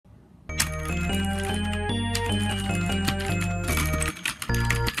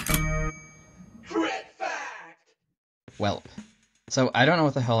Welp. So I don't know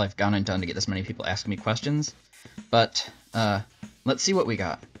what the hell I've gone and done to get this many people asking me questions, but let's see what we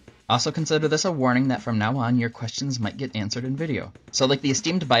got. Also consider this a warning that from now on your questions might get answered in video. So like the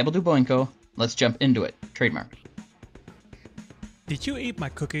esteemed Bible du Boinko, let's jump into it. Trademark. Did you eat my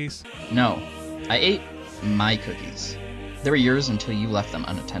cookies? No, I ate my cookies. They were yours until you left them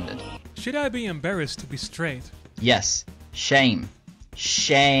unattended. Should I be embarrassed to be straight? Yes. Shame.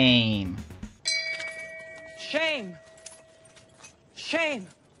 Shame. Shame. Shame.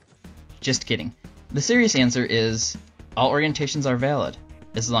 Just kidding. The serious answer is, all orientations are valid,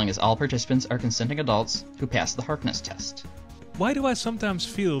 as long as all participants are consenting adults who pass the Harkness test. Why do I sometimes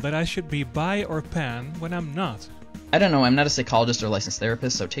feel that I should be bi or pan when I'm not? I don't know, I'm not a psychologist or licensed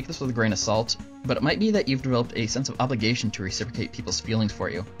therapist, so take this with a grain of salt, but it might be that you've developed a sense of obligation to reciprocate people's feelings for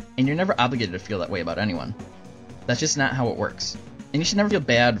you, and you're never obligated to feel that way about anyone. That's just not how it works. And you should never feel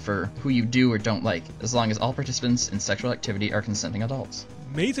bad for who you do or don't like, as long as all participants in sexual activity are consenting adults.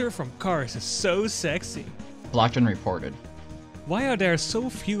 Mater from Cars is so sexy. Blocked and reported. Why are there so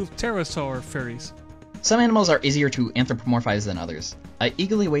few pterosaur furries? Some animals are easier to anthropomorphize than others. I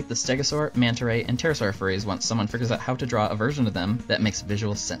eagerly await the stegosaur, manta ray, and pterosaur furries once someone figures out how to draw a version of them that makes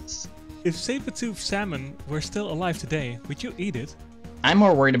visual sense. If saber-toothed salmon were still alive today, would you eat it? I'm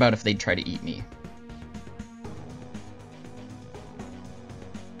more worried about if they'd try to eat me.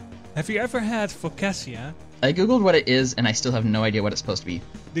 Have you ever had focaccia? I googled what it is and I still have no idea what it's supposed to be.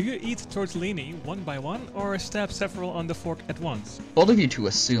 Do you eat tortellini one by one or stab several on the fork at once? Bold of you to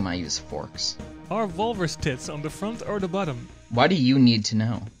assume I use forks. Are walrus tits on the front or the bottom? Why do you need to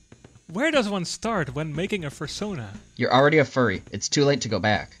know? Where does one start when making a fursona? You're already a furry. It's too late to go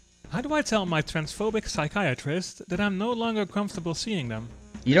back. How do I tell my transphobic psychiatrist that I'm no longer comfortable seeing them?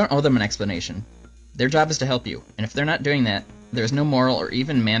 You don't owe them an explanation. Their job is to help you, and if they're not doing that, there's no moral or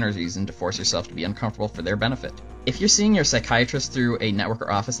even manners reason to force yourself to be uncomfortable for their benefit. If you're seeing your psychiatrist through a network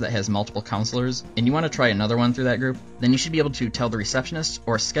or office that has multiple counselors, and you want to try another one through that group, then you should be able to tell the receptionist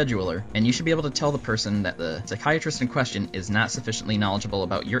or scheduler, and you should be able to tell the person that the psychiatrist in question is not sufficiently knowledgeable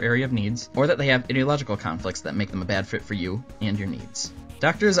about your area of needs, or that they have ideological conflicts that make them a bad fit for you and your needs.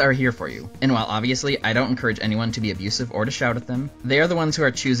 Doctors are here for you, and while obviously I don't encourage anyone to be abusive or to shout at them, they are the ones who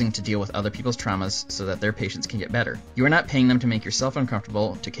are choosing to deal with other people's traumas so that their patients can get better. You are not paying them to make yourself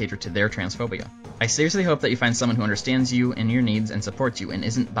uncomfortable to cater to their transphobia. I seriously hope that you find someone who understands you and your needs and supports you and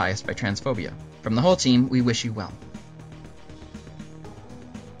isn't biased by transphobia. From the whole team, we wish you well.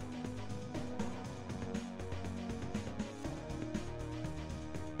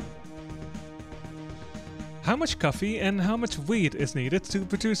 How much coffee and how much weed is needed to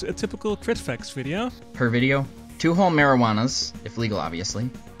produce a typical CritFacts video? Per video, 2 whole marijuanas, if legal obviously,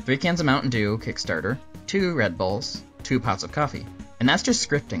 3 cans of Mountain Dew Kickstarter, 2 Red Bulls, 2 pots of coffee. And that's just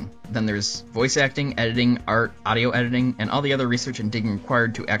scripting. Then there's voice acting, editing, art, audio editing, and all the other research and digging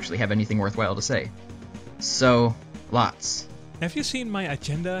required to actually have anything worthwhile to say. So, lots. Have you seen my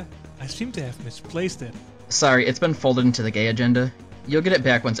agenda? I seem to have misplaced it. Sorry, it's been folded into the gay agenda. You'll get it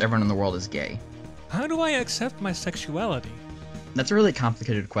back once everyone in the world is gay. How do I accept my sexuality? That's a really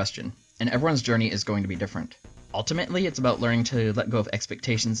complicated question, and everyone's journey is going to be different. Ultimately, it's about learning to let go of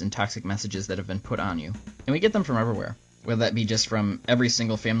expectations and toxic messages that have been put on you. And we get them from everywhere. Whether that be just from every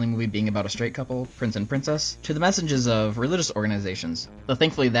single family movie being about a straight couple, prince and princess, to the messages of religious organizations, though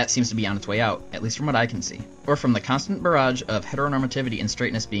thankfully that seems to be on its way out, at least from what I can see. Or from the constant barrage of heteronormativity and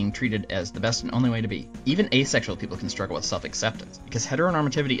straightness being treated as the best and only way to be. Even asexual people can struggle with self-acceptance, because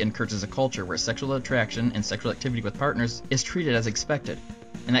heteronormativity encourages a culture where sexual attraction and sexual activity with partners is treated as expected,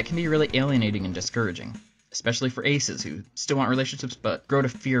 and that can be really alienating and discouraging. Especially for aces who still want relationships but grow to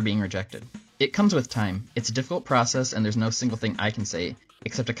fear being rejected. It comes with time, it's a difficult process, and there's no single thing I can say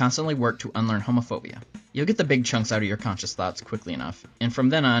except to constantly work to unlearn homophobia. You'll get the big chunks out of your conscious thoughts quickly enough, and from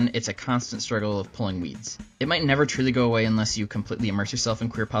then on, it's a constant struggle of pulling weeds. It might never truly go away unless you completely immerse yourself in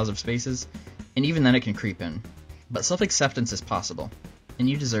queer positive spaces, and even then it can creep in. But self-acceptance is possible, and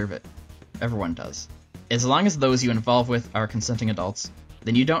you deserve it. Everyone does. As long as those you involve with are consenting adults,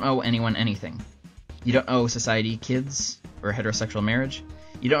 then you don't owe anyone anything. You don't owe society kids, or heterosexual marriage.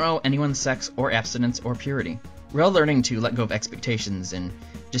 You don't owe anyone sex, or abstinence, or purity. We're all learning to let go of expectations and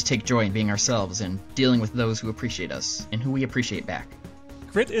just take joy in being ourselves and dealing with those who appreciate us, and who we appreciate back.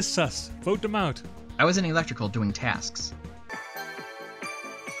 Crit is sus. Vote them out. I was in electrical doing tasks.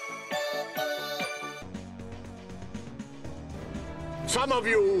 Some of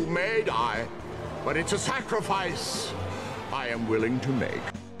you may die, but it's a sacrifice I am willing to make.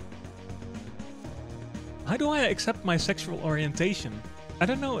 How do I accept my sexual orientation? I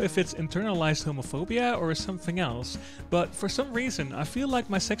don't know if it's internalized homophobia or something else, but for some reason I feel like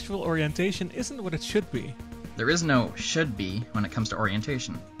my sexual orientation isn't what it should be. There is no should be when it comes to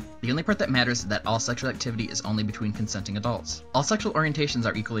orientation. The only part that matters is that all sexual activity is only between consenting adults. All sexual orientations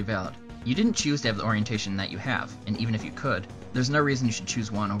are equally valid. You didn't choose to have the orientation that you have, and even if you could, there's no reason you should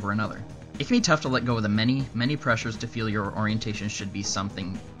choose one over another. It can be tough to let go of the many, many pressures to feel your orientation should be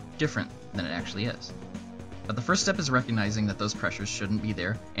something different than it actually is. But the first step is recognizing that those pressures shouldn't be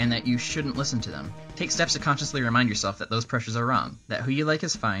there, and that you shouldn't listen to them. Take steps to consciously remind yourself that those pressures are wrong, that who you like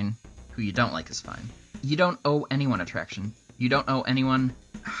is fine, who you don't like is fine. You don't owe anyone attraction. You don't owe anyone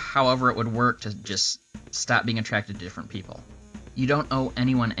however it would work to just stop being attracted to different people. You don't owe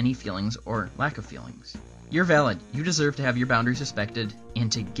anyone any feelings or lack of feelings. You're valid. You deserve to have your boundaries respected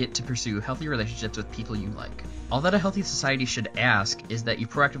and to get to pursue healthy relationships with people you like. All that a healthy society should ask is that you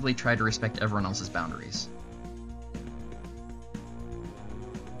proactively try to respect everyone else's boundaries.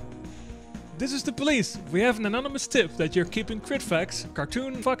 This is the police. We have an anonymous tip that you're keeping CritFacts,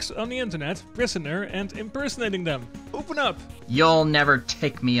 cartoon fucks on the internet, prisoner and impersonating them. Open up! You'll never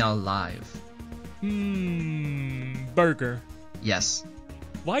take me alive. Burger. Yes.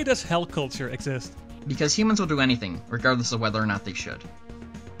 Why does hell culture exist? Because humans will do anything, regardless of whether or not they should.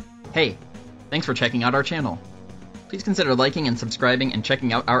 Hey, thanks for checking out our channel. Please consider liking and subscribing and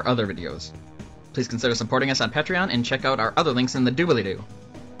checking out our other videos. Please consider supporting us on Patreon and check out our other links in the doobly-doo.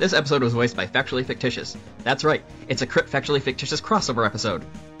 This episode was voiced by Factually Fictitious. That's right, it's a CritFactually Fictitious crossover episode.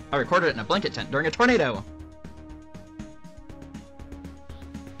 I recorded it in a blanket tent during a tornado.